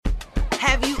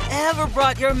Have you ever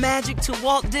brought your magic to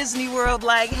Walt Disney World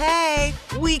like, hey,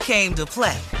 we came to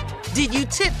play? Did you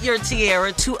tip your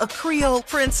tiara to a Creole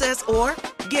princess or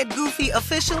get goofy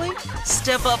officially?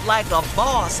 Step up like a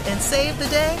boss and save the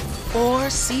day? Or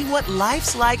see what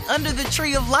life's like under the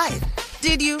tree of life?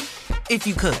 Did you? If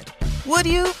you could. Would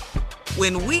you?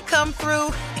 When we come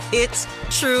through, it's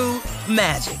true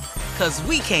magic. 'Cause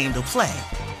we came to play.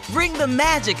 Bring the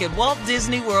magic at Walt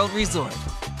Disney World Resort.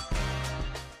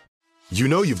 You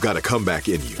know you've got a comeback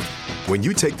in you. When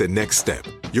you take the next step,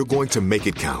 you're going to make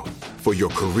it count. For your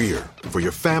career, for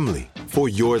your family, for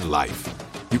your life.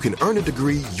 You can earn a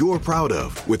degree you're proud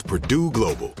of with Purdue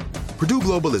Global. Purdue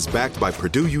Global is backed by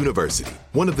Purdue University,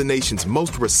 one of the nation's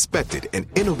most respected and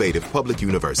innovative public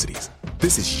universities.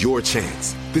 This is your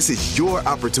chance. This is your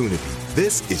opportunity.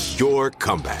 This is your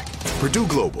comeback. Purdue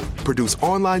Global, Purdue's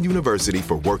online university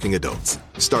for working adults.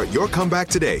 Start your comeback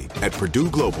today at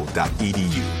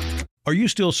purdueglobal.edu. Are you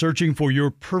still searching for your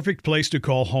perfect place to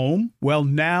call home? Well,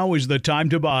 now is the time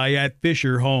to buy at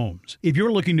Fisher Homes. If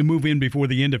you're looking to move in before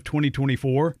the end of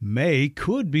 2024, May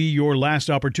could be your last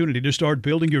opportunity to start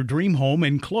building your dream home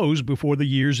and close before the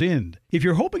year's end. If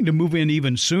you're hoping to move in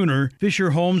even sooner,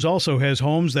 Fisher Homes also has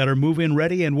homes that are move-in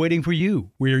ready and waiting for you,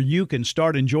 where you can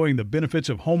start enjoying the benefits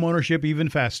of homeownership even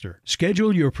faster.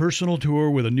 Schedule your personal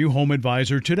tour with a new home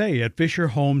advisor today at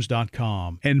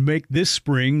FisherHomes.com and make this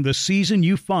spring the season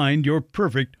you find your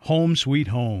perfect home sweet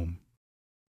home.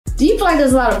 Do you feel like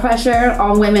there's a lot of pressure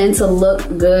on women to look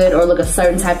good or look a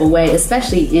certain type of way,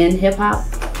 especially in hip-hop?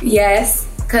 Yes,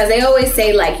 because they always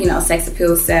say, like, you know, sex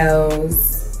appeal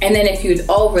sells. And then if you're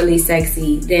overly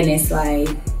sexy, then it's like,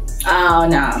 oh,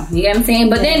 no. You get what I'm saying?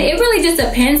 But then it really just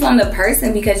depends on the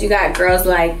person, because you got girls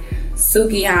like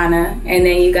Sukihana, and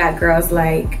then you got girls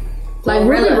like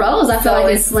Ruby Rose, I feel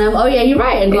like it's slim. Oh yeah, you're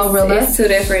right. And Glorilla. It's two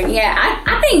different. Yeah,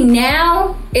 I think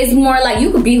now it's more like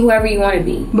you could be whoever you want to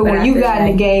be. But when you got in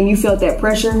the game, you felt that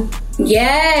pressure?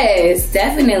 Yes,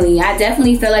 definitely. I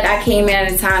definitely feel like I came in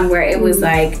at a time where it was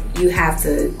like you have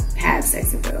to have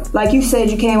sex appeal. Like you said,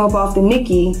 you came up off the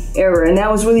Nicki era, and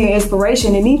that was really an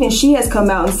inspiration. And even she has come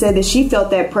out and said that she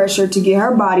felt that pressure to get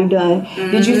her body done.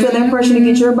 Mm-hmm. Did you feel that pressure to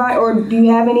get your body, or do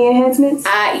you have any enhancements?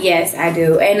 Yes, I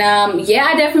do. And yeah,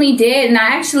 I definitely did. And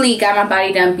I actually got my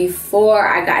body done before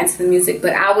I got into the music,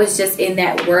 but I was just in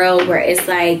that world where it's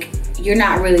like you're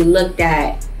not really looked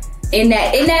at. In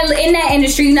that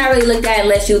industry, you're not really looked at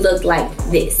unless you look like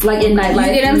this. Like in nightlife.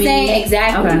 You get what I'm saying?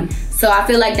 Exactly. Okay. So I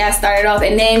feel like that started off,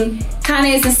 and then kind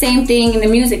of it's the same thing in the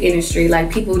music industry.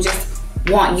 Like people just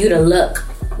want you to look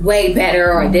way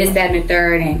better, or this, that, and the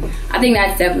third. And I think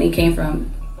that definitely came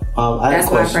from. That's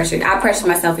why I pressured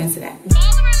myself into that.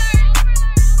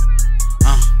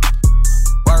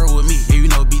 Word with me, yeah, you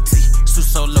know BT. Su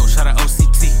Solo, shout out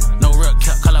OCT. No real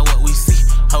cap, call out what we see.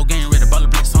 Whole game ready, ball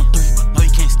of blitz on 3. No, you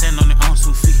can't stand on it on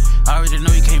 2 feet. I already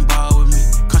know you can't ball with me.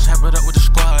 Come chop it up with the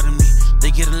squad and me.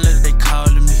 They get a letter, they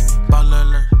calling me. Ball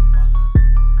alert.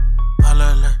 Ball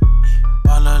alert.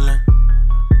 Ball alert.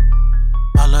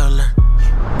 Ball alert.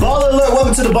 Ball Alert,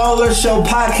 welcome to the Ball Alert Show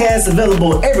podcast,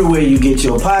 available everywhere you get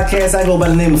your podcast. I go by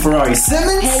the name of Ferrari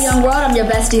Simmons. Hey, Young World, I'm your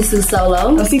bestie, Su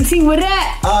Solo. OCT, what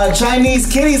that? Chinese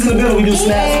Kitties in the middle. We do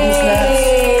snaps, we do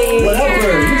snaps.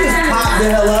 Whatever. You just popped the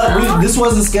hell up. This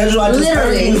wasn't scheduled. I just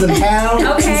heard you was in town.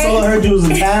 Okay. Su Solo heard you was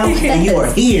in town, and you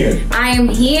are here. I am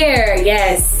here,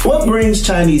 yes. What brings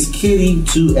Chinese Kitty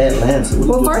to Atlanta?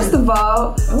 Well, first of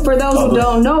all, for those who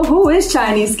don't know, who is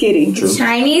Chinese Kitty? True.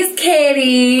 Chinese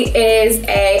Kitty is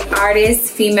a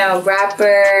artist, female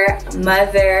rapper,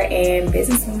 mother, and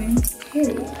businesswoman.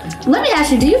 Period. Let me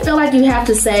ask you, do you feel like you have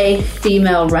to say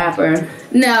female rapper?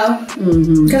 No,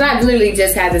 because I literally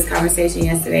just had this conversation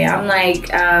yesterday. I'm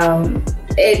like,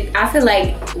 I feel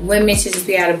like women should just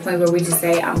be at a point where we just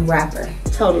say, I'm rapper.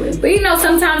 Totally. But you know,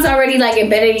 sometimes already like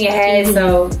embedded in your head,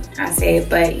 so I say it,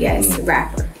 but yes,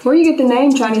 rapper. Where you get the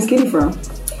name Chinese Kitty from?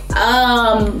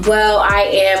 Well, I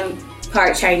am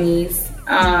part Chinese.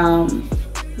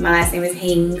 My last name is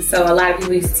Hing, so a lot of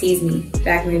people used to tease me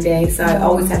back in the day, so I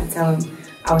always have to tell them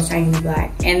I was Chinese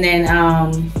black. And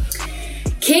then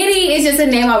Kitty is just a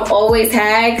name I've always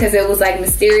had because it was like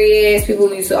mysterious.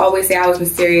 People used to always say I was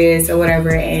mysterious or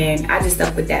whatever, and I just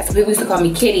stuck with that. So people used to call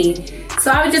me Kitty.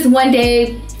 So I was just one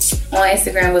day on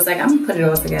Instagram was like, I'm gonna put it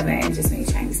all together and just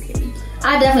make Chinese Kitty.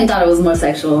 I definitely thought it was more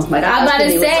sexual. Like I'm about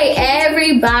to say,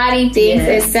 everybody thinks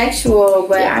it's sexual,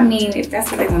 but I mean, if that's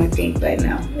what they want to think, but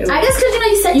no. I guess because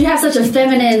you said you have such a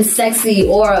feminine, sexy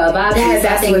aura about you.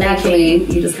 I think naturally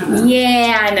you just kind of.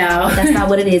 Yeah, I know. That's not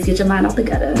what it is. Get your mind off the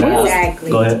gutter. Exactly.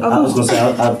 Go ahead. I was gonna say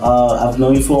I've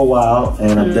known you for a while,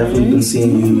 and I've definitely been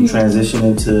seeing you transition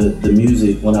into the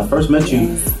music. When I first met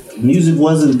you, music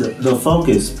wasn't the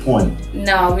focus point.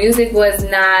 No, music was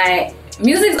not.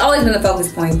 Music's always been the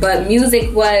focus point, but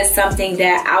music was something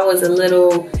that I was a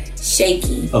little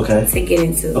shaky to get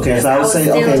into. Okay, so I would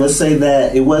say, let's say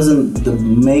that it wasn't the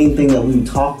main thing that we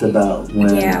talked about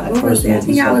when I first met you. I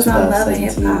think I was on Love and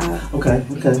Hip Hop. Okay.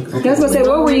 I was gonna say,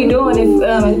 what were you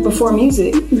doing before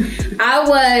music? I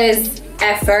was,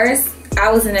 at first,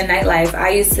 I was in the nightlife. I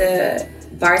used to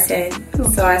bartend.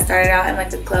 So I started out in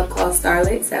like a club called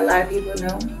Starlets that a lot of people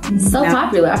know. So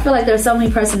popular. I feel like there's so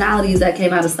many personalities that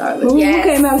came out of Starlets. Who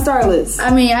came out of Starlets? I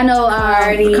mean, I know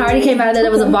Cardi came out of that. There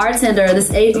was a bartender.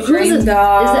 Dream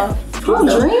Doll.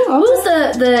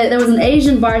 There was an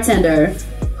Asian bartender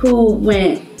who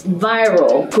went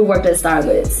viral who worked at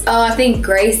Starlets. Oh, I think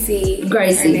Gracie.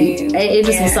 It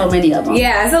just was so many of them.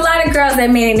 Yeah, it's a lot of girls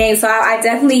that made a name, so I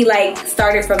definitely like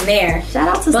started from there. Shout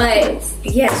out to Starlets.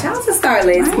 Yeah, shout out to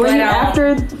Starlets. Right. Were you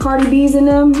after Cardi B's and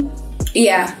them?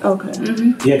 Yeah. Okay.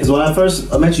 Mm-hmm. Yeah, because when I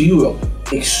first met you, you were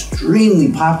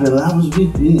extremely popular. I was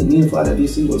me and Fly Guy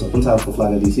DC was one time for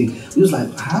Fly Guy DC. We was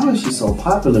like, how is she so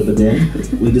popular? But then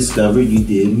we discovered you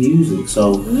did music.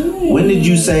 So when did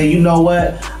you say, you know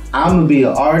what? I'm gonna be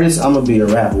an artist. I'm gonna be a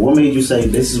rapper. What made you say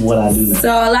this is what I do now? So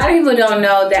a lot of people don't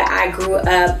know that I grew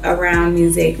up around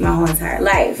music my whole entire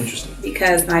life. Interesting.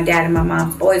 Because my dad and my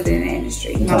mom's always been in the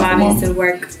industry. My mom used to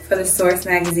work for the Source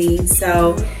magazine,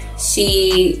 so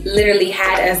she literally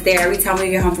had us there every time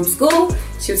we get home from school.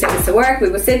 She would take us to work. We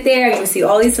would sit there and you would see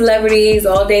all these celebrities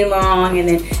all day long. And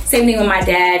then same thing with my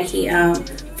dad. He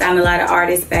found a lot of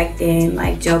artists back then,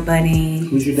 like Joe Budden,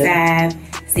 Who's your dad?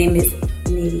 Fab. His name is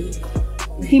Nitty.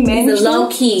 He managed. He's a low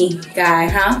key guy,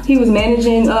 huh? He was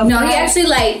managing. No, he actually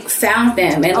like found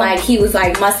them and like he was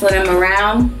like muscling them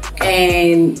around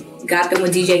and got them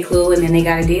with DJ Clue, and then they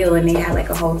got a deal and they had like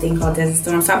a whole thing called Desert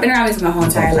Storm. So I've been around music my whole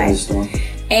entire life.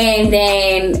 And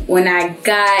then when I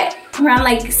got around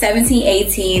like 17,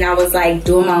 18, I was like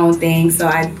doing my own thing. So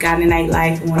I got in the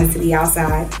nightlife and wanted to be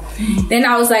outside. Then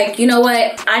I was like, you know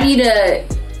what? I need to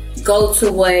go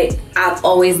to what I've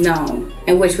always known,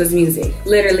 and which was music.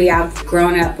 Literally, I've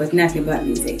grown up with nothing but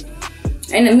music.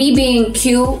 And me being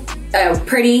cute,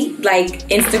 pretty, like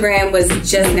Instagram was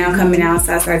just now coming out,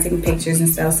 so I started taking pictures and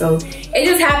stuff. So it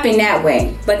just happened that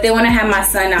way. But then when I had my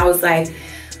son, I was like,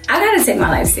 I gotta take my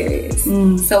life serious.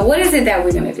 So what is it that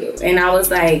we're gonna do? And I was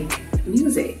like,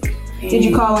 music. And did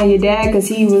you call on your dad because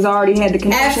he was already had the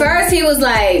connection? At first, he was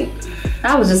like,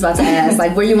 I was just about to ask,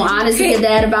 like, were you honest with your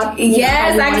dad about?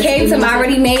 Yes, I came to him. I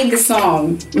already made the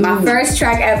song. My first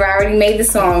track ever. I already made the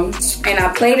song, and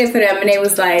I played it for them, and they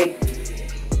was like,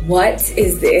 "What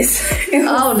is this?" It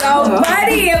was so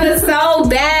funny. It was so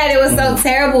bad. It was so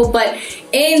terrible. But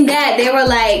in that, they were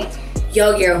like,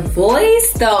 "Yo, your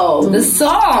voice though, the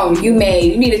song you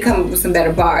made, you need to come up with some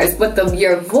better bars." But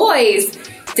your voice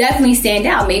definitely stand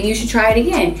out. Maybe you should try it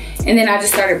again. And then I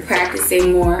just started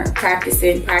practicing more,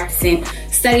 practicing,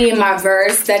 studying my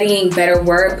verse, studying better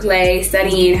wordplay,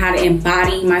 studying how to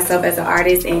embody myself as an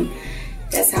artist, and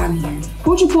that's how I'm here.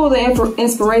 Who'd you pull the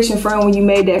inspiration from when you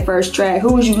made that first track?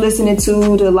 Who was you listening to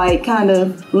like kind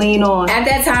of lean on? At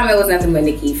that time, it was nothing but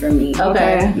Nicki for me.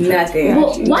 Okay. Nothing.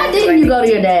 Well, why didn't you go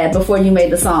to your dad before you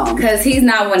made the song? Because he's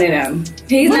not one of them.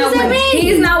 He's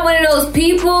not one of those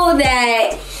people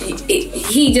that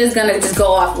he just gonna just go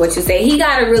off what you say. He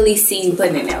gotta really see you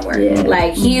putting in that work. Yeah.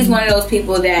 Like he's one of those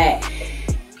people that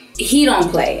he don't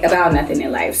play about nothing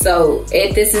in life. So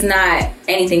this is not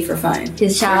anything for fun.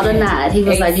 His child or not, he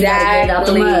was like, you gotta get it out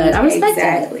the mud. I respect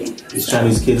that. Is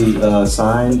Chinese Kitty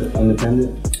signed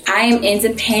independent? I am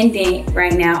independent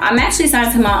right now. I'm actually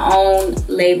signed to my own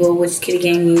label, which is Kitty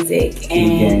Gang Music.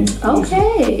 And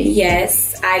okay.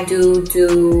 Yes, I do.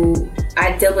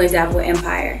 I double and dabble with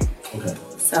Empire. Okay.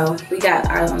 So we got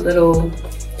our own little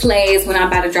plays when I'm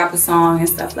about to drop a song and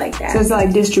stuff like that. So it's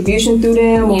like distribution through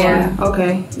them? Yeah.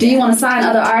 Okay. Do you want to sign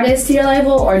other artists to your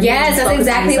label? Or yes, that's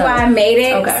exactly why I made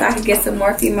it. Okay. So I could get some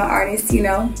more female artists, you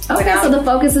know. Okay, so the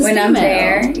focus is when female. I'm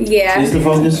there. Yeah. Is the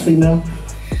focus female?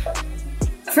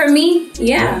 For me,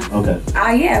 yeah. Okay.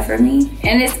 Yeah, for me.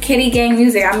 And it's Kitty Gang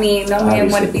Music. I mean, no man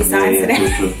want to be signed to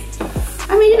that.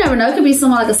 I mean, you never know. It could be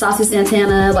someone like a Saucy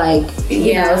Santana, like,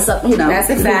 you know, that's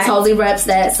a fact. Who totally reps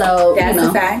that, so, that's you know.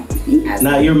 a fact.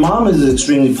 Now, your mom is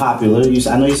extremely popular.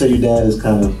 I know you said your dad is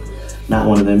kind of Not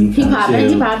one of them. He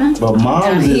popping. But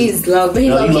Moms is... He's low. But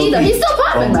he's still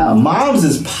popping, though. Moms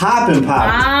is popping.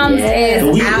 Moms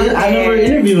is out there. I remember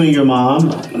interviewing your mom.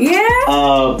 Yeah?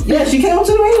 Yeah, she came up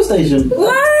to the radio station.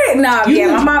 What? No,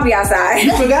 my mom be outside.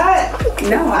 You forgot?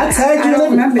 No, I tagged you. I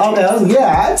don't remember. Okay,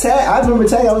 I remember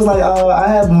tagging. I was like, I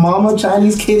have Mama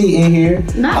Chinese Kitty in here.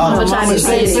 Not Mama Chinese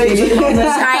Kitty.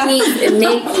 Chinese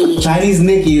Nikki. Chinese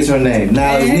Nikki is her name.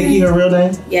 Now, is Nikki her real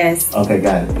name? Yes. Okay,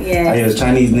 got it. Yes. It was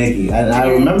Chinese Nikki. And I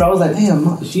remember, I was like,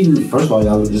 damn, she, first of all,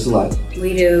 y'all look just alike.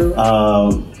 We do.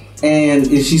 And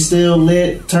is she still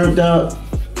lit, turned up?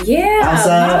 Yeah,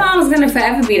 outside? my mom's gonna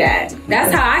forever be that.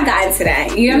 That's how I got into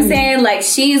that. You know what I'm saying? Like,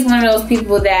 she's one of those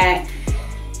people that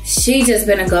she just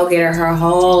been a go-getter her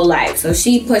whole life. So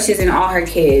she pushes in all her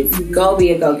kids, go be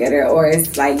a go-getter, or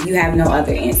it's like you have no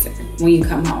other answer when you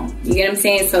come home. You get what I'm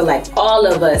saying? So like all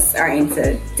of us are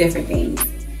into different things.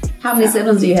 How many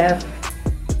siblings do you have?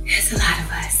 It's a lot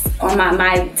of us.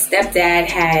 My stepdad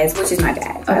has, which is my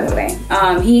dad, by the way.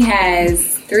 He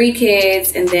has 3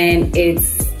 kids, and then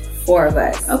it's 4 of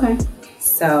us. Okay.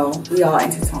 So we all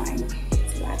intertwine.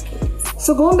 It's a lot of kids.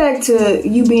 So going back to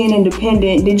you being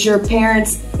independent, did your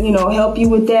parents, help you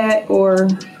with that, or?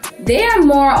 They're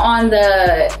more on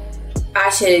the I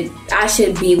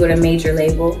should be with a major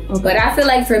label. Okay. But I feel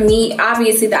like for me,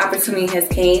 obviously the opportunity has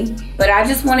came, but I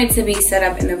just wanted to be set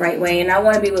up in the right way, and I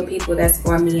want to be with people that's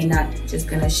for me and not just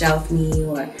gonna shelf me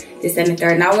or this and the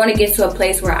third. And I want to get to a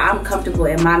place where I'm comfortable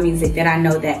in my music, that I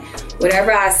know that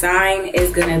whatever I sign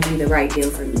is gonna be the right deal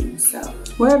for me. So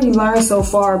what have you learned so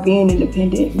far being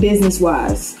independent,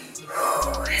 business-wise?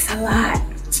 It's a lot.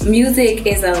 Music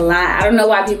is a lot. I don't know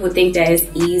why people think that it's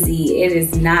easy. It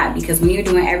is not, because when you're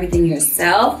doing everything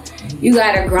yourself, you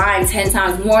gotta grind 10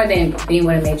 times more than being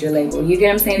with a major label. You get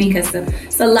what I'm saying? Because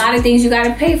it's a lot of things you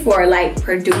gotta pay for, like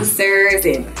producers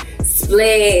and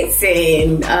splits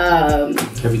and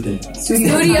everything.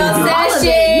 Studio sessions.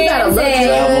 You gotta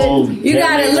look good. You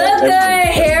gotta look good.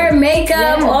 Hair,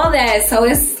 makeup, all that. So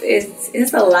it's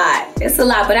a lot. It's a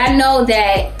lot. But I know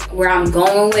that where I'm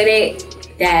going with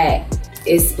it, that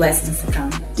it's blessings to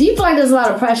come. Do you feel like there's a lot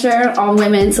of pressure on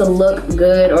women to look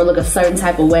good or look a certain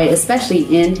type of way,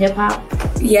 especially in hip hop?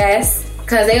 Yes,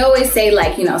 because they always say,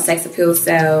 like, sex appeal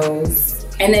sells,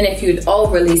 and then if you're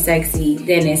overly sexy,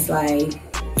 then it's like,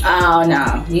 oh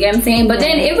no, you get what I'm saying? But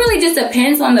then it really just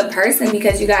depends on the person,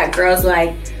 because you got girls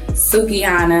like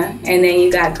Sukihana, and then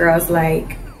you got girls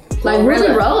like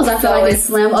Ruby Rose. I feel like it's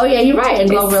slim. Oh yeah, you're right. And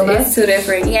Glorilla. It's 2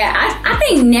 different. Yeah, I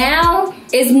think now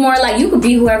it's more like you could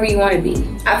be whoever you want to be.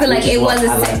 I feel like it was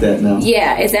I like that now.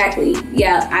 Yeah, exactly.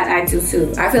 Yeah, I do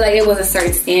too. I feel like it was a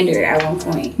certain standard at one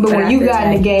point. But when you got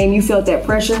in the game, you felt that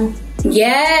pressure?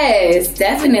 Yes,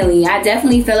 definitely. I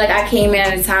definitely feel like I came in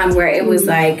at a time where it was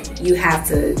like you have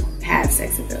to have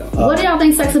sex appeal. What do y'all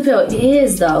think sex appeal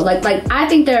is, though? Like I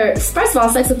think first of all,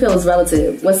 sex appeal is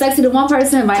relative. What's sexy to one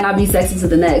person might not be sexy to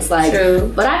the next.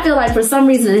 True. But I feel like for some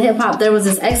reason in hip hop there was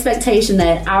this expectation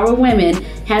that our women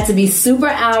had to be super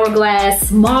hourglass,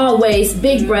 small waist,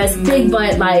 big breasts, big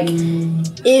butt. Like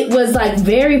it was like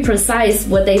very precise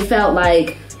what they felt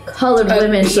like colored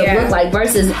women should look like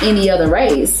versus any other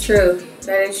race. True.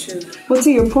 That is true. Well,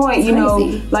 to your point,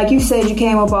 like you said, you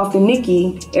came up off the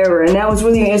Nicki era, and that was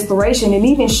really an inspiration. And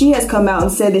even she has come out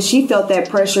and said that she felt that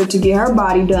pressure to get her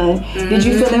body done. Mm-hmm. Did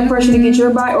you feel that pressure to get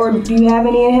your body, or do you have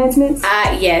any enhancements?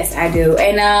 Yes, I do.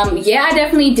 And I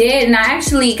definitely did. And I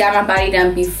actually got my body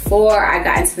done before I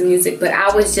got into the music, but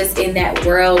I was just in that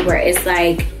world where it's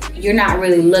like you're not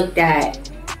really looked at.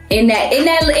 In that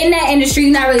industry,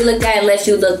 you're not really looked at unless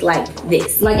you look like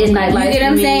this. Like in nightlife. You get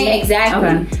what I'm saying? Exactly.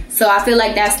 Okay. So I feel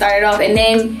like that started off, and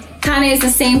then kind of it's the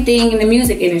same thing in the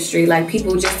music industry. Like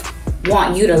people just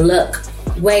want you to look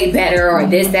way better or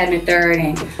this, that, and the third.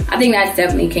 And I think that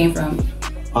definitely came from.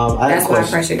 That's why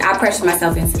I pressured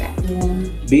myself into that.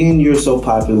 Yeah. Being you're so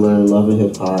popular, loving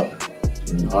hip hop,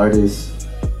 an artist,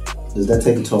 does that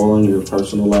take a toll on your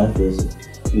personal life?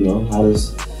 How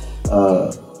does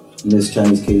Miss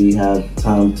Chinese Kitty have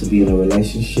time to be in a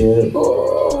relationship?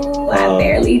 Oh, I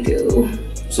barely do.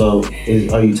 So,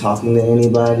 are you talking to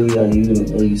anybody? Are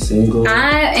you single?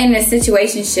 I'm in a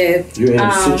situationship. You're in a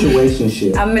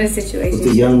situationship. I'm in a situationship.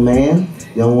 With a young man,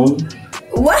 young woman?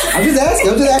 What? I'm just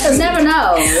asking. You never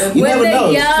know. With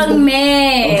a young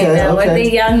man. Okay. With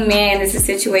a young man, it's a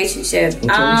situationship.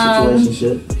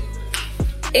 Situationship.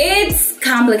 It's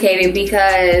complicated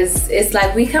because it's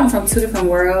like we come from 2 different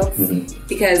worlds. Mm-hmm.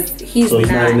 Because he's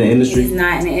not in the industry. He's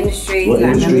not in the industry. What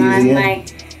industry is he in?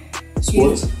 Like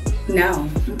sports. No.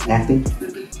 Acting.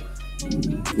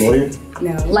 Lawyer.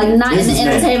 No. Like not in the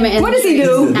entertainment industry. What does he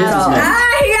do? At all.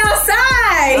 He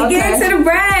outside. Okay. He gets to the the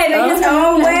bread in his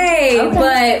own way.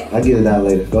 But I'll get it out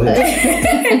later. Go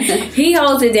ahead. he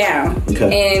holds it down.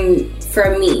 Okay. And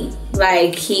for me,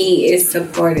 like, he is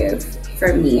supportive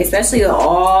for me, especially with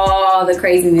all the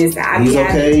craziness that I He's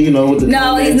okay, you know, with the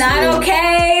No, he's not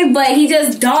okay, but he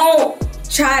just don't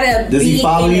try to Does he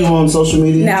follow you on social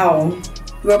media? No.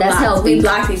 We're That's blocked. healthy. We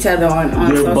blocked each other on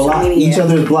You're social media. Each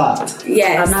other is blocked.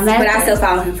 Yes, I'm not mad but at I that. still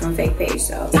follow him from a fake page,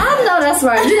 so. I know that's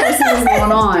right. You gotta see what's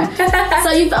going on. So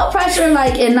you felt pressure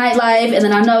like in nightlife, and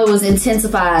then I know it was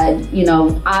intensified. You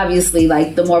know, obviously,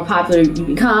 like the more popular you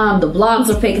become, the blogs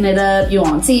are picking it up. You're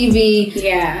on TV.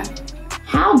 Yeah.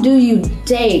 How do you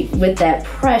date with that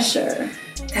pressure?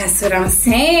 That's what I'm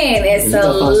saying. It's a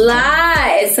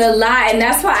lot. It's a lot. And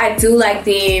that's why I do like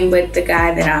being with the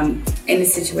guy that I'm in a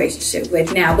situationship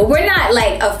with now. But we're not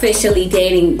like officially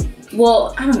dating.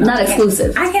 Well, I don't know. Not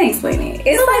exclusive. I can't explain it.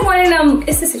 It's like one of them.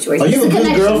 It's a situation. Are you a good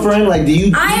connection. girlfriend? Like, do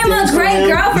you? I am a great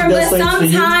girlfriend, but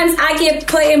sometimes I get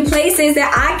put in places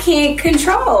that I can't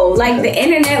control. Like the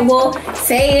internet will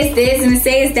say it's this and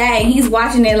say it's that, and he's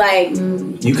watching it like.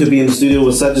 You could be in the studio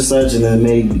with such and such, and then it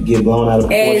may get blown out of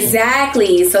proportion.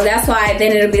 Exactly. So that's why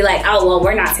then it'll be like, oh well,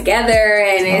 we're not together,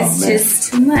 and it's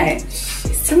just too much.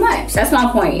 It's too much. That's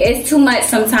my point. It's too much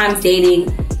sometimes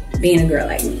dating being a girl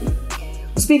like me.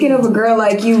 Speaking of a girl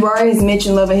like you, Rari has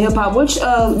mentioned Love and Hip Hop. Which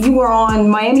you were on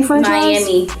Miami franchise?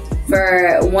 Miami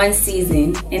for one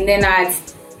season, and then I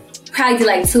probably did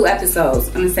like 2 episodes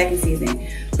on the second season.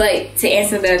 But to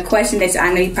answer the question that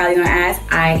I know you probably gonna ask,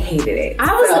 I hated it.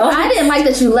 I didn't like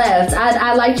that you left.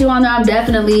 I liked you on there. I'm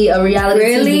definitely a reality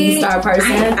TV star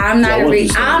person. I'm not a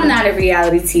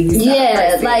reality TV star.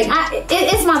 Yeah, person. like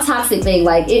it's my toxic thing.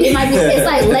 Like it might be. It's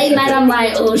like late night. I'm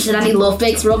like, oh shit, I need a little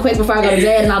fix real quick before I go to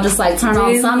bed, and I'll just like turn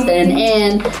on something.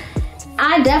 And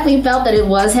I definitely felt that it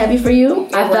was heavy for you.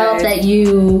 I felt that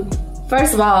you.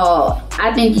 First of all,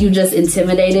 I think you just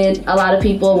intimidated a lot of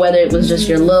people, whether it was just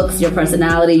your looks, your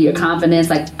personality, your confidence.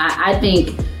 Like, I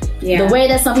think the way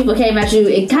that some people came at you,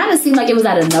 it kind of seemed like it was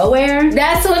out of nowhere.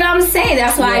 That's what I'm saying.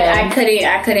 That's why I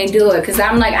couldn't do it. Because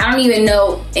I'm like, I don't even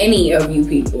know any of you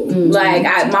people. Mm-hmm. Like,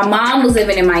 my mom was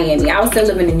living in Miami. I was still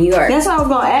living in New York. That's what I was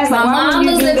going to ask. My mom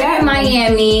was living in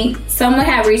Miami. Someone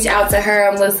had reached out to her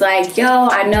and was like, yo,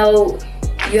 I know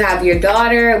you have your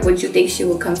daughter. Would you think she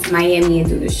would come to Miami and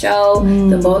do the show?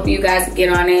 The both of you guys would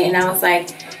get on it. And I was like,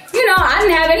 you know, I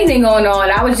didn't have anything going on.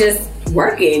 I was just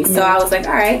working. So I was like,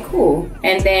 all right, cool.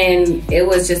 And then it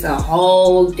was just a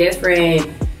whole different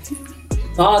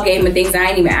ball game of things I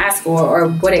didn't even ask for or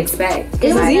would expect.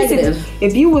 It was easy.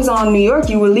 If you was on New York,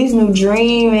 you at least knew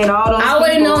Dream and all those I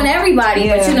would have known everybody,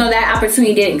 but you know, that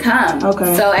opportunity didn't come.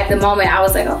 Okay. So at the moment, I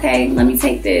was like, okay, let me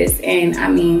take this. And I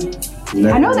mean...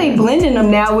 I know they blending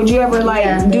them now. Would you ever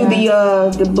do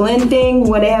the blend thing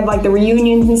where they have like the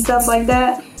reunions and stuff like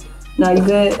that? No, you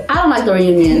good? I don't like the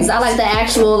reunions. I like the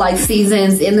actual like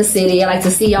seasons in the city. I like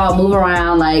to see y'all move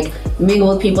around, like mingle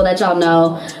with people that y'all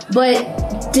know.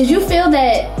 But did you feel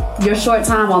that your short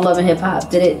time on Love and Hip Hop,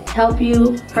 did it help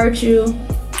you, hurt you?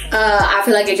 I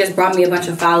feel like it just brought me a bunch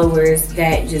of followers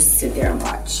that just sit there and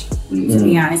watch. To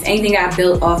be honest, anything I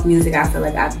built off music, I feel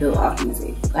like I built off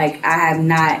music. Like I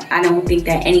don't think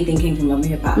that anything came from Love and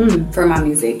Hip Hop for my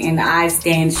music, and I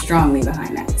stand strongly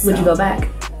behind that. So. Would you go back?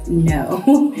 No.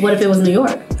 What if it was New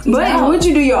York? But would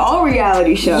you do your own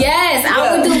reality show? Yes,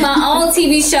 I would do my own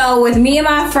TV show with me and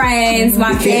my friends,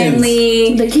 my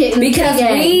family, the kids, because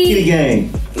Kitty Gang.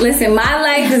 Listen, my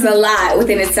life is a lot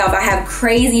within itself. I have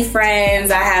crazy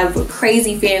friends. I have a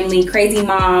crazy family, crazy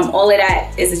mom. All of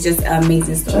that is just an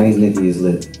amazing story. Chinese Nikki is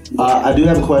lit. I do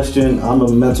have a question. I'm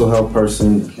a mental health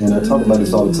person, and I talk about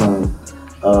this all the time.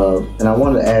 And I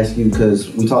wanted to ask you, because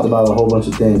we talked about a whole bunch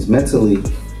of things. Mentally,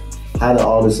 how did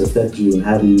all this affect you, and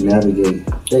how do you navigate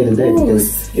day to day?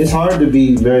 Because it's hard to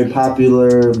be very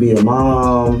popular, be a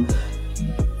mom,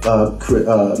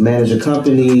 manage a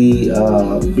company,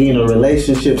 be in a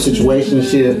relationship,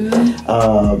 situationship,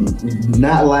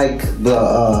 not like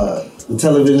the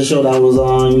television show that I was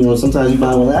on. You know, sometimes you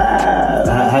might want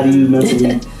how do you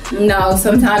mentally? No,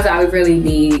 sometimes I would really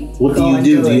be. What do you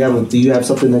do? Do you have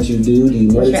something that you do? Do you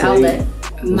meditate? What's your outlet?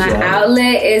 My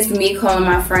outlet is me calling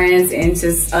my friends and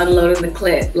just unloading the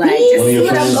clip. Like, just see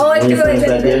what I'm going through.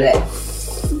 Because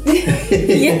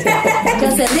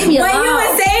when you were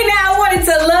saying that, I wanted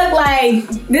to look like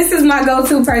this is my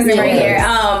go-to person right here.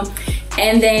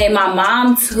 And then my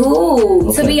mom too.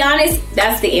 Okay. To be honest,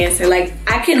 that's the answer. Like,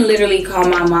 I can literally call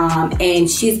my mom and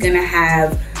she's gonna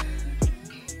have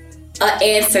an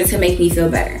answer to make me feel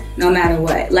better, no matter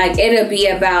what. Like, it'll be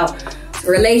about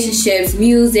relationships,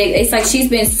 music. It's like she's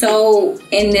been so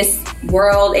in this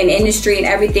world and industry and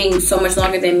everything so much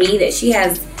longer than me that she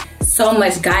has so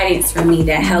much guidance for me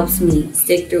that helps me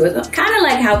stick through it. Kind of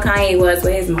like how Kanye was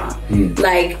with his mom.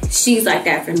 Like, she's like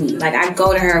that for me. Like, I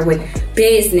go to her with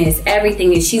business,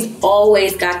 everything, and she's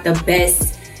always got the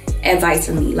best advice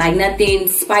for me. Like, nothing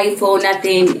spiteful,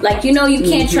 nothing, like, you know, you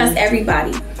can't trust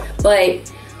everybody.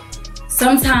 But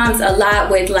sometimes a lot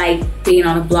with, like, being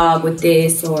on a blog with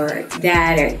this or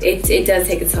that, or it does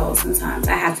take a toll sometimes.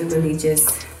 I have to really just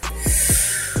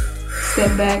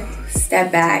step back.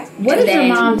 What did your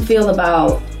mom feel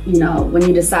about, you know, when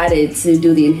you decided to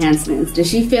do the enhancements? Did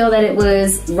she feel that it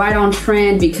was right on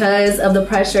trend because of the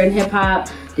pressure in hip hop?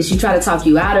 Did she try to talk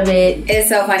you out of it? It's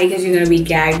so funny because you're going to be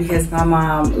gagged because my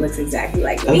mom looks exactly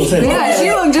like me. Yeah, she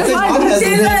looks just like me.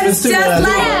 She looks just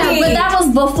like me. But that was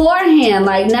beforehand.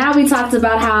 Like, now we talked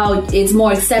about how it's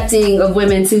more accepting of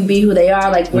women to be who they are.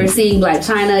 Like, we're seeing Blac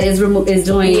Chyna is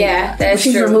doing... Yeah, that's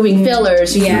she's true. removing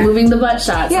fillers. She's removing the butt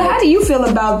shots. Yeah, how do you feel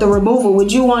about the removal?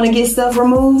 Would you want to get stuff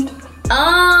removed?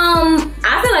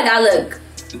 I feel like I look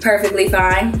perfectly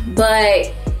fine,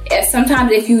 but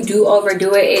sometimes if you do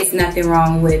overdo it, it's nothing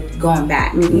wrong with going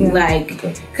back. Like,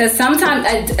 because sometimes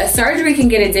a surgery can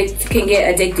get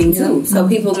addicting too. So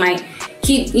people might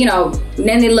keep, you know,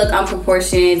 then they look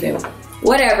unproportioned and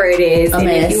whatever it is. And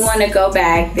if you want to go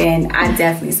back, then I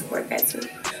definitely support that too.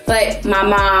 But my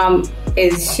mom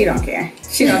she don't care.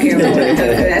 She don't care about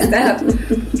that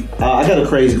stuff. I got a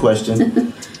crazy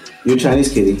question. You're a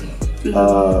Chinese kitty.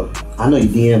 I know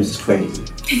your DMs is crazy.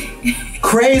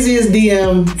 Craziest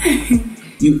DM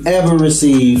you ever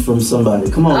received from somebody.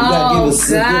 Come on, you gotta give us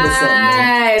something.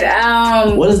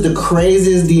 Man. What is the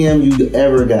craziest DM you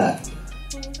ever got?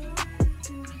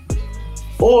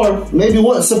 Or maybe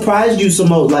what surprised you so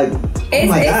much? Like, oh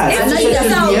my God,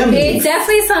 it's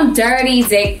definitely some dirty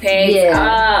dick pics.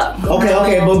 Yeah.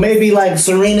 Okay, but maybe like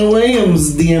Serena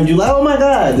Williams DM'd you. Like, oh my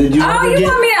God, did you? Oh, you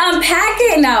want me to unpack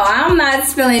it? No, I'm not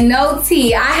spilling no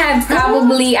tea. I have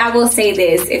probably. I will say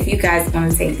this. If you guys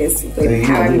want to take this,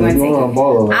 however you want to take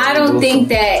it. I don't think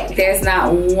that there's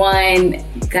not one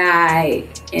guy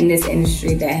in this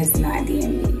industry that has not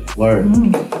DM'd me. Word.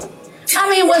 I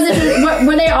mean,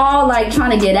 were they all like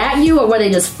trying to get at you, or were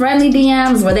they just friendly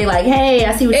DMs? Were they like, "Hey,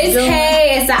 I see what you're doing"?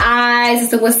 Hey, it's the eyes,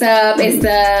 it's the what's up, it's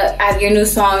the your new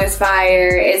song is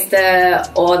fire, it's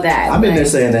the all that. I've been there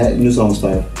saying that new song's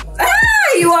fire.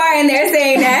 You are in there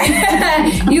saying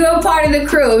that. You are part of the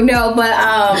crew. No, but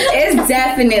it's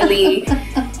definitely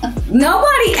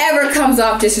nobody ever comes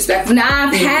off disrespectful. Now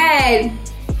I've had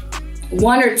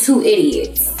one or two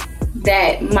idiots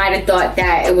that might have thought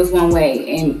that it was one way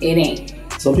and it ain't.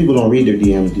 Some people don't read their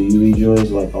DMs. Do you read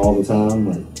yours like all the time?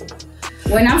 Like,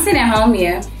 when I'm sitting at home,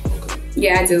 yeah.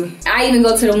 Yeah, I do. I even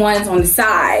go to the ones on the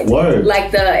side. Word.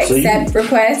 Like the accept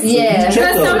requests. Yeah.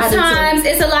 Because sometimes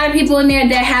it's a lot of people in there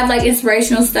that have like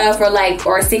inspirational stuff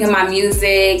or singing my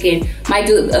music and might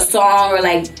do a song or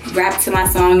like rap to my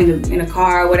song in a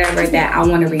car or whatever that I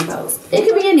want to repost. It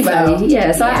could be anybody.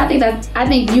 So I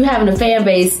think you having a fan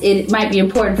base, it might be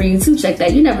important for you to check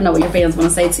that. You never know what your fans want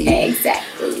to say to you.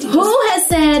 Exactly. Who has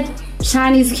said,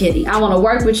 Chinese kitty, I want to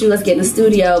work with you, let's get in the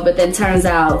studio, but then turns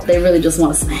out they really just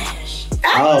want to smash?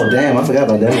 Oh, damn, I forgot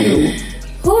about that.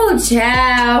 Oh,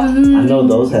 child. I know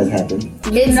those has happened.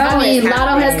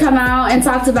 Lotto has come out and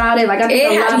talked about it. Like, I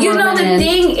think a lot you know, the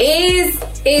thing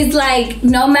is like,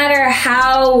 no matter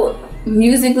how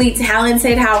musically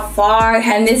talented, how far,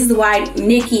 and this is why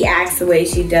Nicki acts the way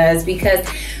she does, because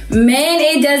man,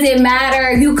 it doesn't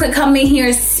matter. You could come in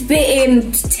here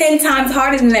spitting 10 times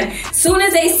harder than them. Soon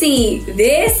as they see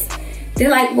this, they're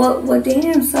like, well,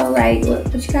 damn. So like,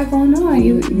 what you got going on?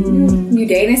 You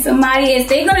dating somebody? If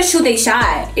they're gonna shoot their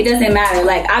shot, it doesn't matter.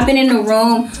 Like, I've been in the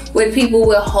room with people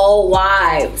with whole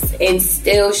wives and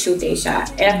still shoot their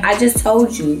shot. And I just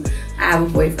told you I have a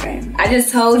boyfriend. I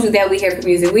just told you that we hear for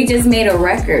music. We just made a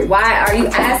record. Why are you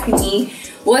asking me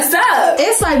what's up?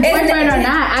 It's like, boyfriend or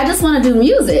not, I just want to do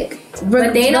music.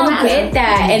 But they don't get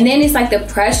that. And then it's like the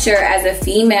pressure as a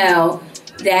female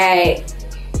that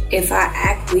if I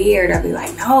act weird, I'll be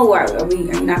like, no, are you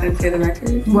not going to clear the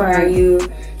record? Or are you?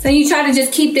 So you try to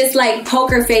just keep this like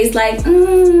poker face, like,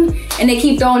 and they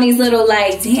keep throwing these little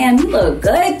like, damn, you look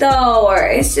good though. Or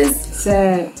it's just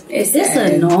sad. It's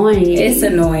annoying. It's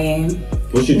annoying.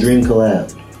 What's your dream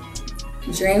collab?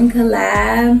 Dream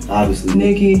collab? Obviously,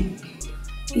 Nicki.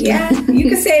 Yeah, you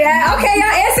can say that. Okay,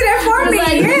 y'all answer that for me.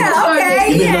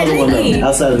 Nicki.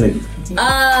 Outside of Nicki.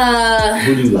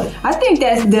 Who do you like? I think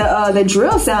that's the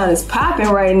drill sound is popping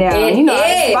right now.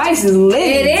 Ice Spice is lit.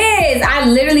 It is. I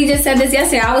literally just said this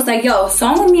yesterday. I was like, yo,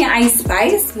 song with me and Ice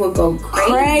Spice will go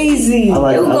crazy. It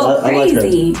will go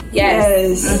crazy.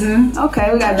 Yes. Mm-hmm.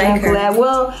 Okay, we got dream collab.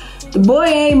 Well, the boy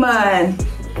ain't mine.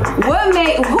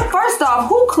 First off,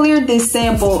 who cleared this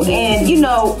sample? And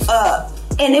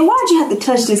and then why'd you have to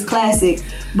touch this classic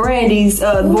Brandy's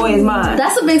Boy Is Mine?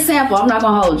 That's a big sample. I'm not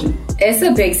gonna hold you. It's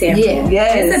a big sample. Yeah.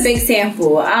 Yes. It's a big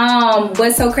sample.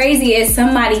 What's so crazy is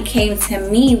somebody came to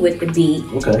me with the beat.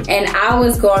 Okay. And I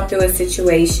was going through a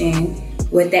situation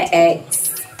with the ex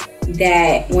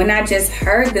that when I just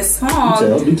heard the song,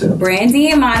 Do tell.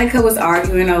 Brandy and Monica was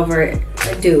arguing over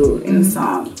a dude in the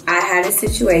song. I had a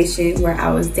situation where I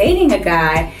was dating a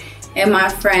guy and my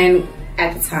friend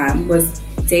at the time was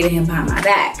dating him behind my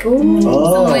back. So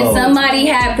when somebody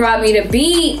had brought me the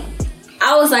beat,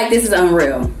 I was like, this is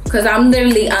unreal. Because I'm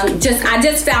literally, I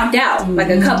just found out like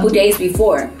a couple days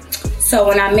before. So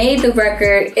when I made the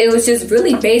record, it was just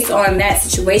really based on that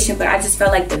situation, but I just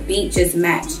felt like the beat just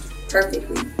matched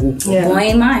perfectly. Yeah. Boy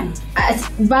Ain't Mine.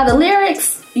 By the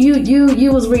lyrics,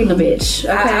 you was reading a bitch.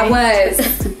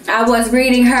 Okay? I was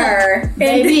reading her.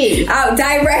 Baby.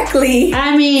 Directly.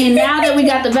 I mean, now that we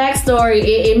got the backstory,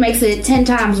 it makes it 10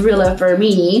 times realer for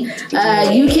me.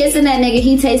 You kissing that nigga,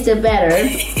 he tasted better.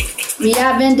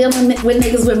 Yeah, I've been dealing with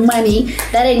niggas with money.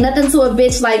 That ain't nothing to a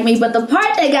bitch like me. But the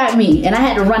part that got me, and I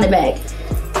had to run it back.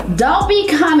 Don't be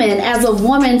coming as a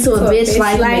woman to a bitch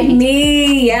like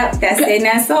me. Yep, that's it.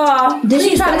 That's all. Did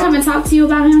she try to come and talk to you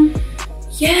about him?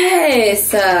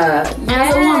 Yes.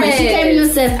 As a woman. She came to you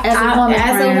and said, as a woman.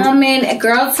 As a woman,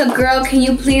 girl to girl, can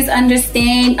you please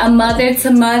understand a mother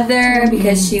to mother?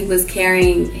 Because she was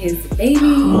carrying his baby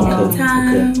at the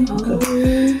time.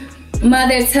 Okay.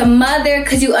 Mother to mother,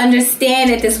 could you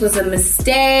understand that this was a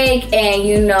mistake?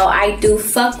 And I do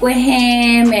fuck with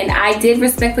him and I did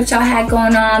respect what y'all had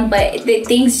going on, but the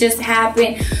things just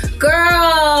happened.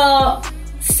 Girl,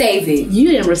 save it. You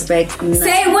didn't respect me.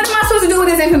 Say, what am I supposed to do with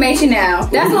this information now?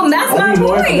 That's my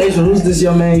more point. information. Who's this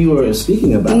young man you were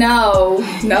speaking about? No,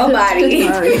 nobody.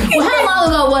 Well, how long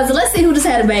ago was it? Let's see who just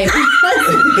had a baby.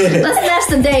 Let's match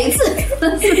the dates.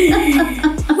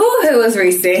 Ooh, it was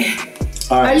recent.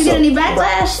 Are you getting any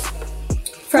backlash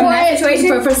from that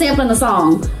situation? For sampling the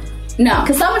song? No.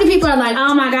 Because so many people are like,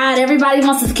 oh my God, everybody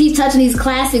wants to keep touching these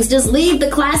classics. Just leave the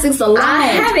classics alone. I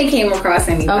haven't came across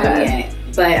anybody yet.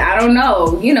 But I don't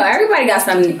know. Everybody got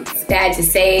something bad to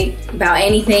say about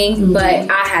anything, but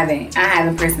I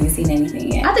haven't personally seen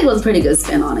anything yet. I think it was a pretty good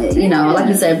spin on it. Like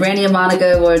you said, Brandy and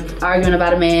Monica were arguing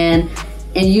about a man,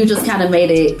 and you just kind of made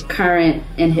it current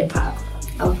in hip hop.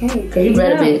 Okay. You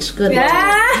read a bitch. Good.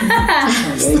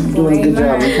 You're doing a good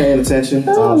job of paying attention.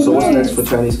 So what's next for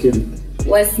Chinese Kitty?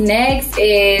 What's next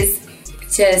is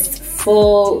just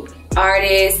full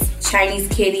artist Chinese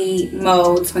Kitty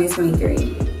mode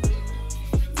 2023.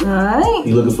 Alright.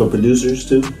 You looking for producers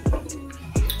too?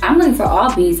 I'm looking for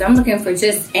all beats. I'm looking for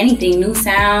just anything, new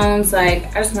sounds. Like,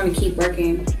 I just want to keep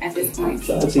working at this point.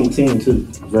 Shout out to your team too.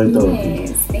 Very thorough.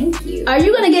 Yes, thank you. Are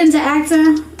you gonna get into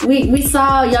acting? We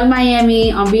saw Young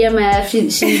Miami on BMF. She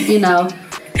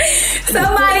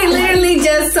Somebody literally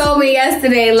just told me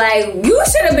yesterday, like, you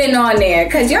should have been on there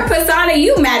because your persona,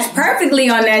 you match perfectly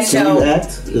on that show. Can you act?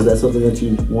 Is that something that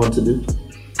you want to do?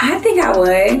 I think I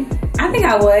would. I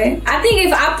think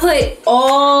if I put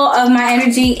all of my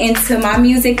energy into my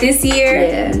music this year,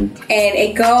 and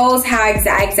it goes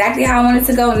exactly how I want it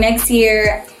to go next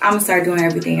year, I'm gonna start doing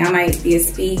everything. I might be a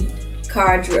speed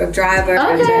car driver,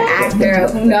 an actor,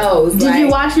 who knows? Did you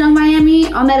watch Young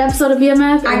Miami on that episode of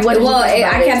BMF? I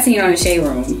kept seeing it on the Shade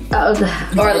Room.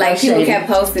 Or like people kept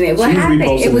posting it. What happened?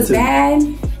 It was bad.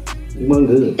 It wasn't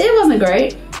good. It wasn't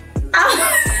great.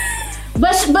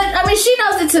 But I mean, she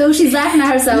knows it too. She's laughing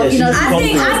at herself. Yeah,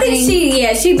 I think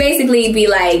she basically be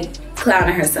like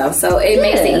clowning herself, so it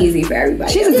makes it easy for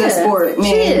everybody. She's a good sport, man.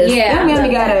 She is. Yeah,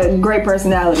 Young got a great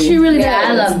personality. She really does.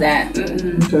 I love that.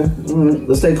 Okay, all right.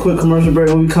 Let's take a quick commercial break.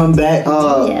 When we come back,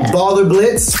 Baller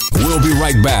Blitz. We'll be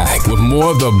right back with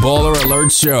more of the Baller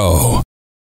Alert Show.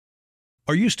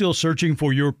 Are you still searching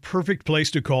for your perfect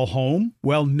place to call home?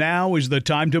 Well, now is the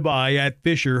time to buy at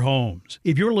Fisher Homes.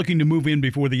 If you're looking to move in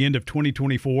before the end of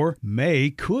 2024,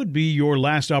 May could be your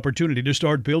last opportunity to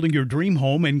start building your dream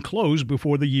home and close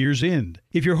before the year's end.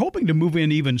 If you're hoping to move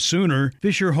in even sooner,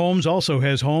 Fisher Homes also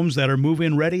has homes that are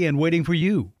move-in ready and waiting for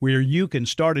you, where you can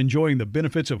start enjoying the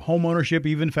benefits of homeownership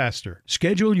even faster.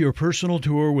 Schedule your personal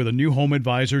tour with a new home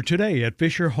advisor today at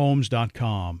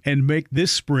FisherHomes.com and make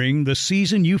this spring the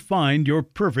season you find your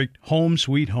perfect home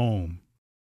sweet home.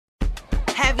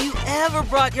 Have you ever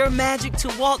brought your magic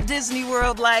to Walt Disney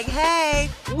World like, hey,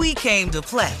 we came to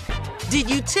play? Did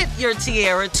you tip your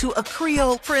tiara to a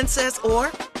Creole princess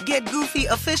or get goofy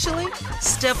officially?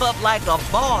 Step up like a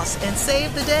boss and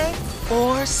save the day?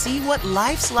 Or see what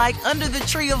life's like under the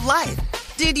tree of life?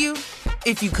 Did you?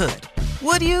 If you could.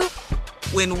 Would you?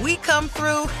 When we come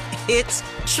through, it's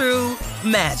true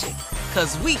magic.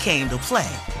 'Cause we came to play.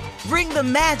 Bring the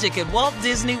magic at Walt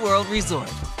Disney World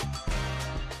Resort.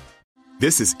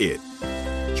 This is it.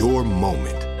 Your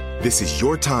moment. This is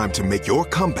your time to make your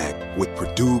comeback with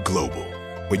Purdue Global.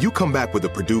 When you come back with a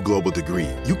Purdue Global degree,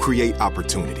 you create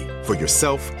opportunity for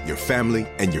yourself, your family,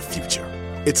 and your future.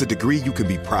 It's a degree you can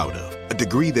be proud of, a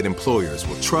degree that employers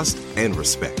will trust and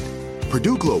respect.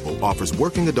 Purdue Global offers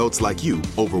working adults like you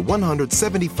over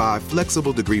 175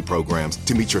 flexible degree programs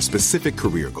to meet your specific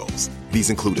career goals. These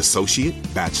include associate,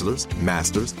 bachelor's,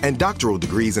 master's, and doctoral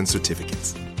degrees and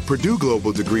certificates. Purdue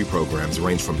Global degree programs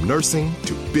range from nursing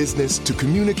to business to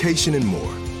communication and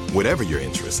more. Whatever your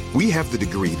interest, we have the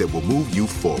degree that will move you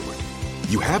forward.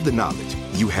 You have the knowledge,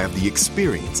 you have the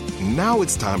experience. Now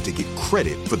it's time to get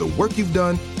credit for the work you've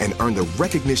done and earn the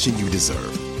recognition you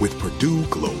deserve with Purdue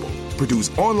Global,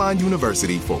 Purdue's online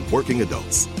university for working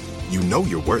adults. You know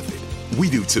you're worth it. We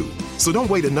do too. So don't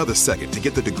wait another second to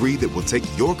get the degree that will take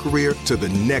your career to the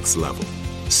next level.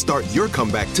 Start your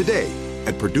comeback today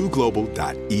at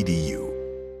purdueglobal.edu.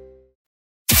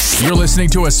 You're listening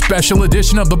to a special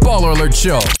edition of the Baller Alert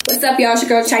Show. What's up, y'all? It's your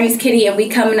girl, Chinese Kitty, and we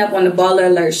coming up on the Baller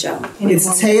Alert Show.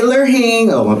 It's Taylor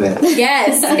Hing. Oh, my bad.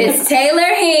 Yes, it's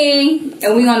Taylor Hing,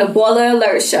 and we on the Baller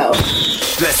Alert Show.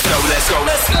 Let's go, let's go,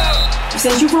 let's go.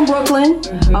 Since you're from Brooklyn,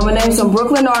 I'm gonna name some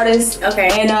Brooklyn artists. Okay.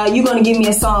 And you're gonna give me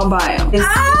a song by them. This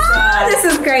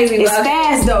is crazy. It's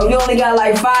fast though. You only got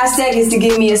like 5 seconds to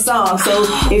give me a song. So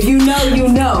if you know, you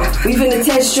know. We finna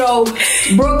test your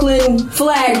Brooklyn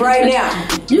flag right now.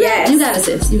 You got it,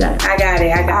 sis. You got it. I got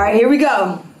it. All right, here we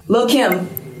go. Lil' Kim.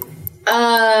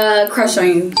 Crush on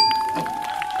You.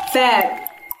 Fab.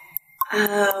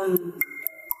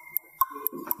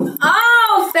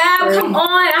 Oh, Fab, come on.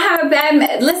 I have a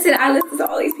bad... Listen, I listen to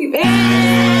all these people. If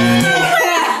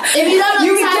you don't know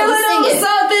you be killing them with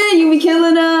something. You be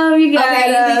killing them. You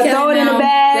gotta throw it in the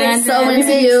bag. So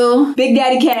into you. Big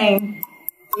Daddy Kane.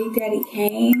 Big Daddy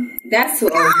Kane? That's too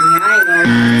old for me. I ain't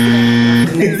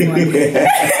gonna...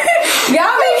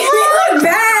 Y'all make me look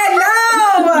bad. No.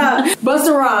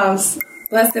 Busta Rhymes.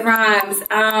 Busta Rhymes.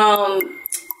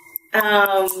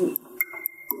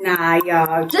 Nah,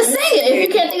 y'all. Just sing it if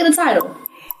you can't think of the title.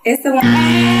 It's the one.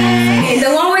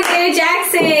 The one with Janet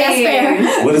Jackson. That's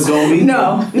fair. What is going to be?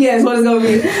 No. Yes, what is going to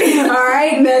be? All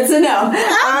right, that's a no. All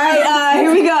right,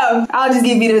 here we go. I'll just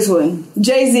give you this one.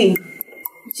 Jay-Z.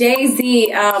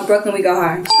 Jay-Z, Brooklyn We Go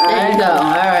Hard. There you go. All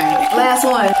right. Last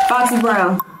one. Foxy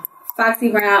Brown.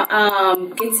 Foxy Brown,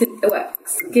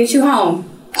 Get You Home.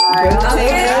 All right, I'll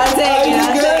take it. I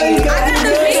got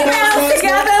the females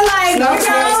together like,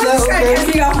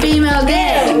 female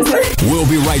games. We'll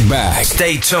be right back.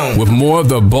 Stay tuned with more of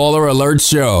the Baller Alert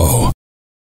Show.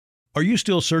 Are you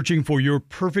still searching for your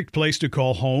perfect place to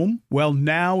call home? Well,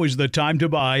 now is the time to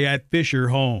buy at Fisher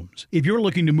Homes. If you're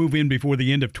looking to move in before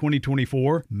the end of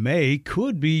 2024, May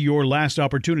could be your last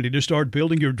opportunity to start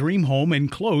building your dream home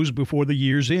and close before the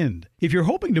year's end. If you're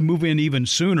hoping to move in even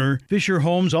sooner, Fisher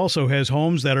Homes also has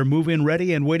homes that are move-in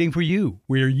ready and waiting for you,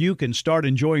 where you can start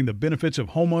enjoying the benefits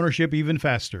of homeownership even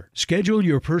faster. Schedule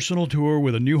your personal tour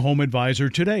with a new home advisor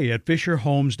today at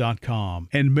FisherHomes.com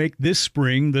and make this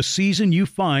spring the season you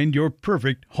find your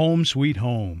perfect home sweet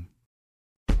home.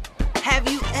 Have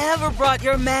you ever brought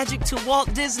your magic to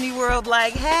Walt Disney World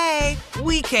like, hey,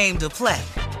 we came to play?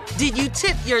 Did you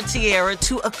tip your tiara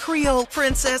to a Creole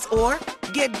princess or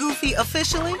get goofy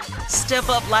officially? Step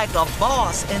up like a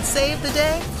boss and save the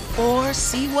day? Or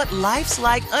see what life's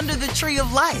like under the tree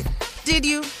of life? Did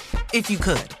you? If you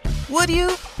could. Would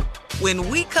you? When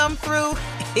we come through,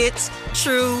 it's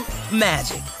true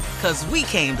magic. 'Cause we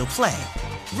came to play.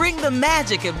 Bring the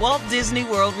magic at Walt Disney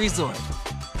World Resort.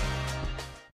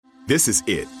 This is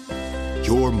it.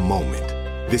 Your moment.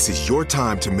 This is your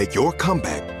time to make your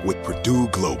comeback with Purdue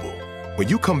Global. When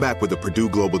you come back with a Purdue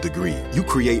Global degree, you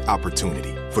create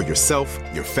opportunity for yourself,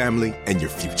 your family, and your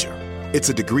future. It's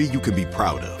a degree you can be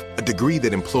proud of, a degree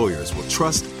that employers will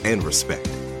trust and respect.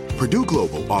 Purdue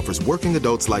Global offers working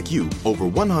adults like you over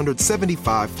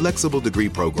 175 flexible degree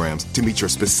programs to meet your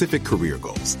specific career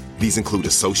goals. These include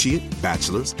associate,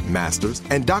 bachelor's, master's,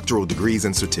 and doctoral degrees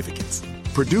and certificates.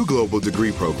 Purdue Global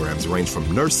degree programs range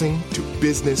from nursing to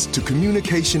business to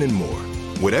communication and more.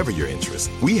 Whatever your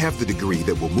interest, we have the degree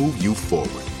that will move you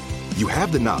forward. You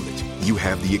have the knowledge, you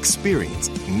have the experience.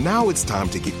 Now it's time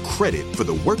to get credit for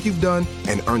the work you've done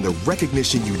and earn the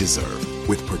recognition you deserve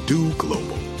with Purdue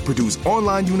Global, Purdue's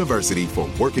online university for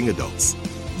working adults.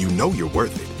 You know you're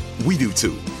worth it. We do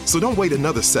too. So don't wait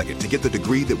another second to get the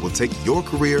degree that will take your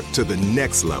career to the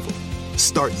next level.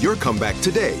 Start your comeback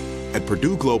today at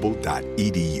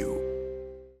purdueglobal.edu.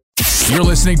 You're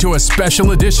listening to a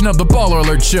special edition of the Baller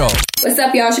Alert Show. What's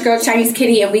up, y'all? It's your girl Chinese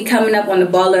Kitty, and we coming up on the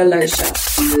Baller Alert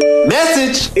Show.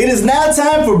 Message! It is now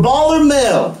time for Baller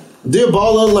Mail. Dear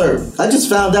Baller Alert, I just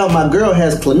found out my girl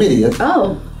has chlamydia.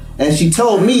 Oh. And she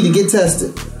told me to get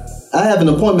tested. I have an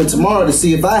appointment tomorrow to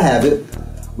see if I have it.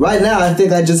 Right now, I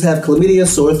think I just have chlamydia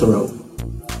sore throat.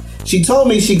 She told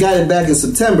me she got it back in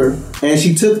September and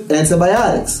she took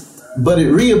antibiotics, but it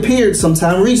reappeared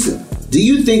sometime recent. Do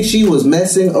you think she was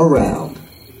messing around?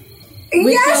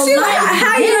 Yes,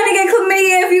 how you gonna get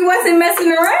chlamydia if you wasn't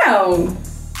messing around?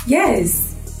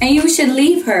 Yes. And you should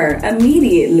leave her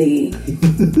immediately.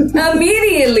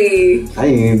 Immediately. I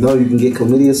didn't even know you can get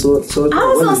chlamydia sore throat.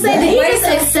 I was going to say, did he just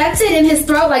accept it in his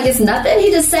throat like it's nothing?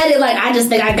 He just said it like, I just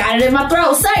think I got it in my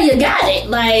throat. Sir, you got it.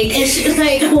 Like, and she's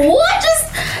like, what?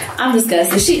 I'm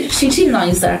disgusted. She cheated on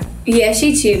you, sir. Yeah,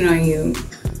 she cheated on you.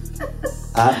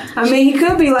 I mean, he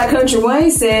could be like Country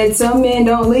Wayne said, some men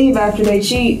don't leave after they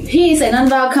cheat. He ain't said nothing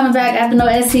about coming back after no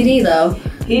STD, though.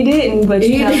 He didn't, but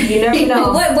you never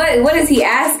know. What is he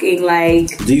asking?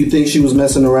 Like, do you think she was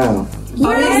messing around?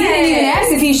 Yes. He didn't even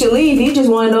ask if he should leave. He just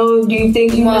want to know, do you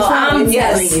think you messed around? I'm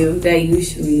telling you that you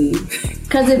should leave.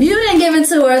 Because if you didn't give it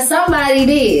to her, somebody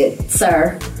did,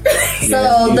 sir.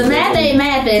 So the math ain't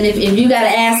mathing. If you got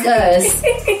to ask us,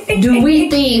 do we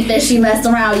think that she messed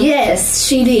around? Yes,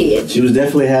 she did. She was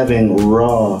definitely having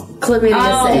raw chlamydia.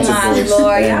 Oh my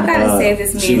Lord, y'all gotta save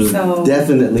this man. She was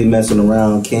definitely messing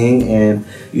around, King, and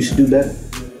you should do better.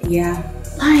 Yeah.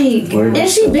 Like, and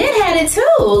she been had it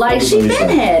too. Like, she been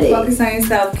had it. Focus on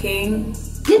yourself, King.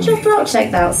 Get your throat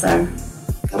checked out, sir.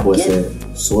 That boy said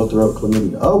sore throat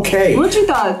chlamydia. Okay. What you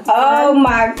thought? Oh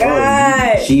my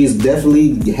God. She's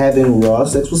definitely having raw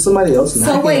sex with somebody else.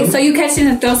 So wait, so you catching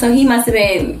the throat? So he must have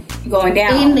been going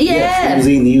down. Yeah.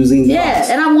 He was eating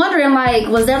and I'm wondering, like,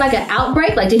 was there like an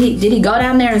outbreak? Like, did he go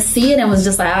down there and see it and was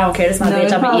just like, I don't care, this is my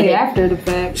bitch, I'm gonna eat it? After the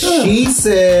fact. She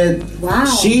said, wow.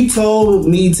 She told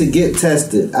me to get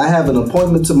tested. I have an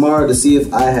appointment tomorrow to see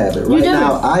if I have it. Right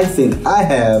now, I think I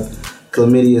have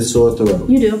chlamydia sore throat.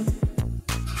 You do.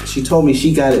 She told me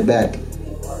she got it back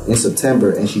in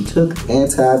September and she took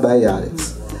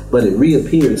antibiotics, but it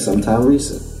reappeared sometime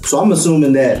recent. So I'm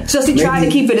assuming that. So she tried to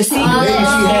keep it a secret. Maybe she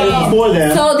had it before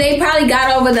that. So they probably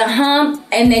got over the hump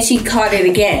and then she caught it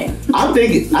again. I'm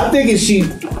thinking she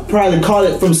probably caught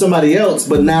it from somebody else,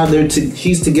 but now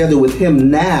she's together with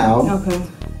him now. Okay.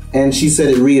 And she said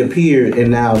it reappeared, and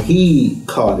now he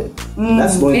caught it.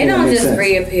 That's the only thing It that don't makes just sense.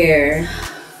 reappear.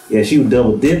 Yeah, she was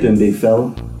double dipping, big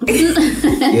fella.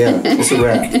 Yeah, it's a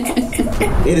wrap.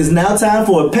 It is now time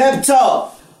for a pep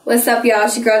talk. What's up, y'all?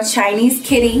 It's your girl Chinese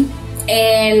Kitty,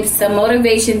 and some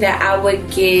motivation that I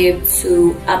would give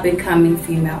to up and coming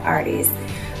female artists.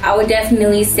 I would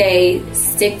definitely say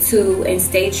stick to and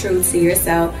stay true to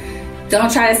yourself.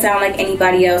 Don't try to sound like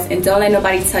anybody else, and don't let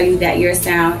nobody tell you that your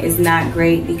sound is not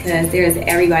great, because there's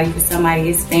everybody for somebody.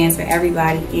 It stands for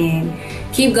everybody, and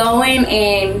keep going,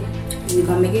 and you're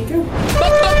gonna make it through.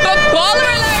 Baller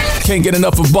Alert! Can't get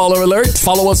enough of Baller Alert?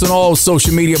 Follow us on all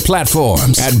social media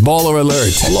platforms at Baller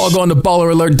Alert. Log on to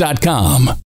balleralert.com.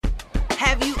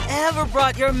 Have you ever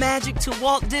brought your magic to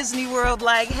Walt Disney World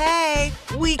like, hey,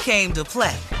 we came to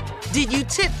play? Did you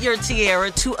tip your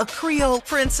tiara to a Creole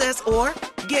princess or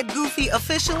get goofy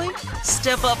officially?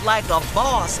 Step up like a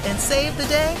boss and save the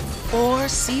day? Or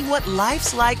see what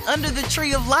life's like under the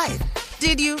tree of life?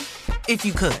 Did you? If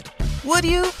you could. Would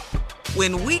you?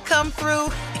 When we come through,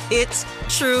 it's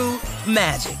true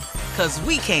magic. 'Cause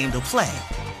we came to play.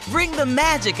 Bring the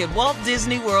magic at Walt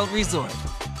Disney World Resort.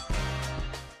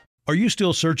 Are you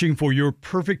still searching for your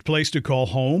perfect place to call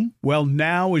home? Well,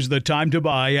 now is the time to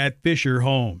buy at Fisher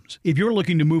Homes. If you're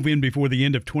looking to move in before the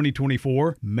end of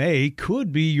 2024, May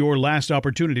could be your last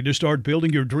opportunity to start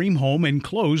building your dream home and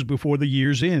close before the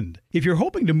year's end. If you're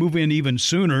hoping to move in even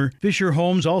sooner, Fisher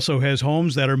Homes also has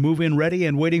homes that are move-in ready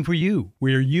and waiting for you,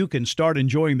 where you can start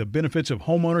enjoying the benefits of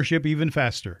homeownership even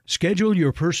faster. Schedule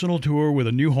your personal tour with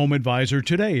a new home advisor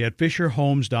today at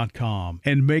FisherHomes.com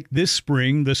and make this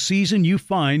spring the season you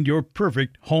find your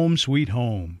perfect home sweet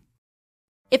home.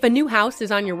 If a new house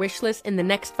is on your wish list in the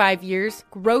next 5 years,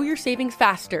 grow your savings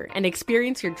faster and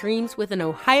experience your dreams with an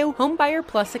Ohio Homebuyer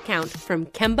Plus account from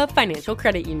Kemba Financial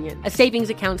Credit Union. A savings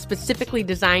account specifically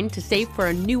designed to save for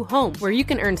a new home, where you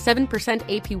can earn 7%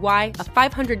 APY, a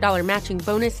 $500 matching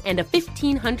bonus, and a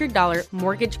 $1,500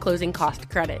 mortgage closing cost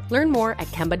credit. Learn more at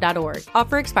Kemba.org.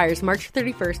 Offer expires March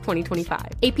 31st, 2025.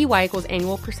 APY equals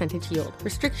annual percentage yield.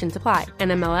 Restrictions apply.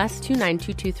 NMLS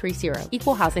 292230.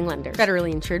 Equal housing lender.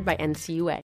 Federally insured by NCUA.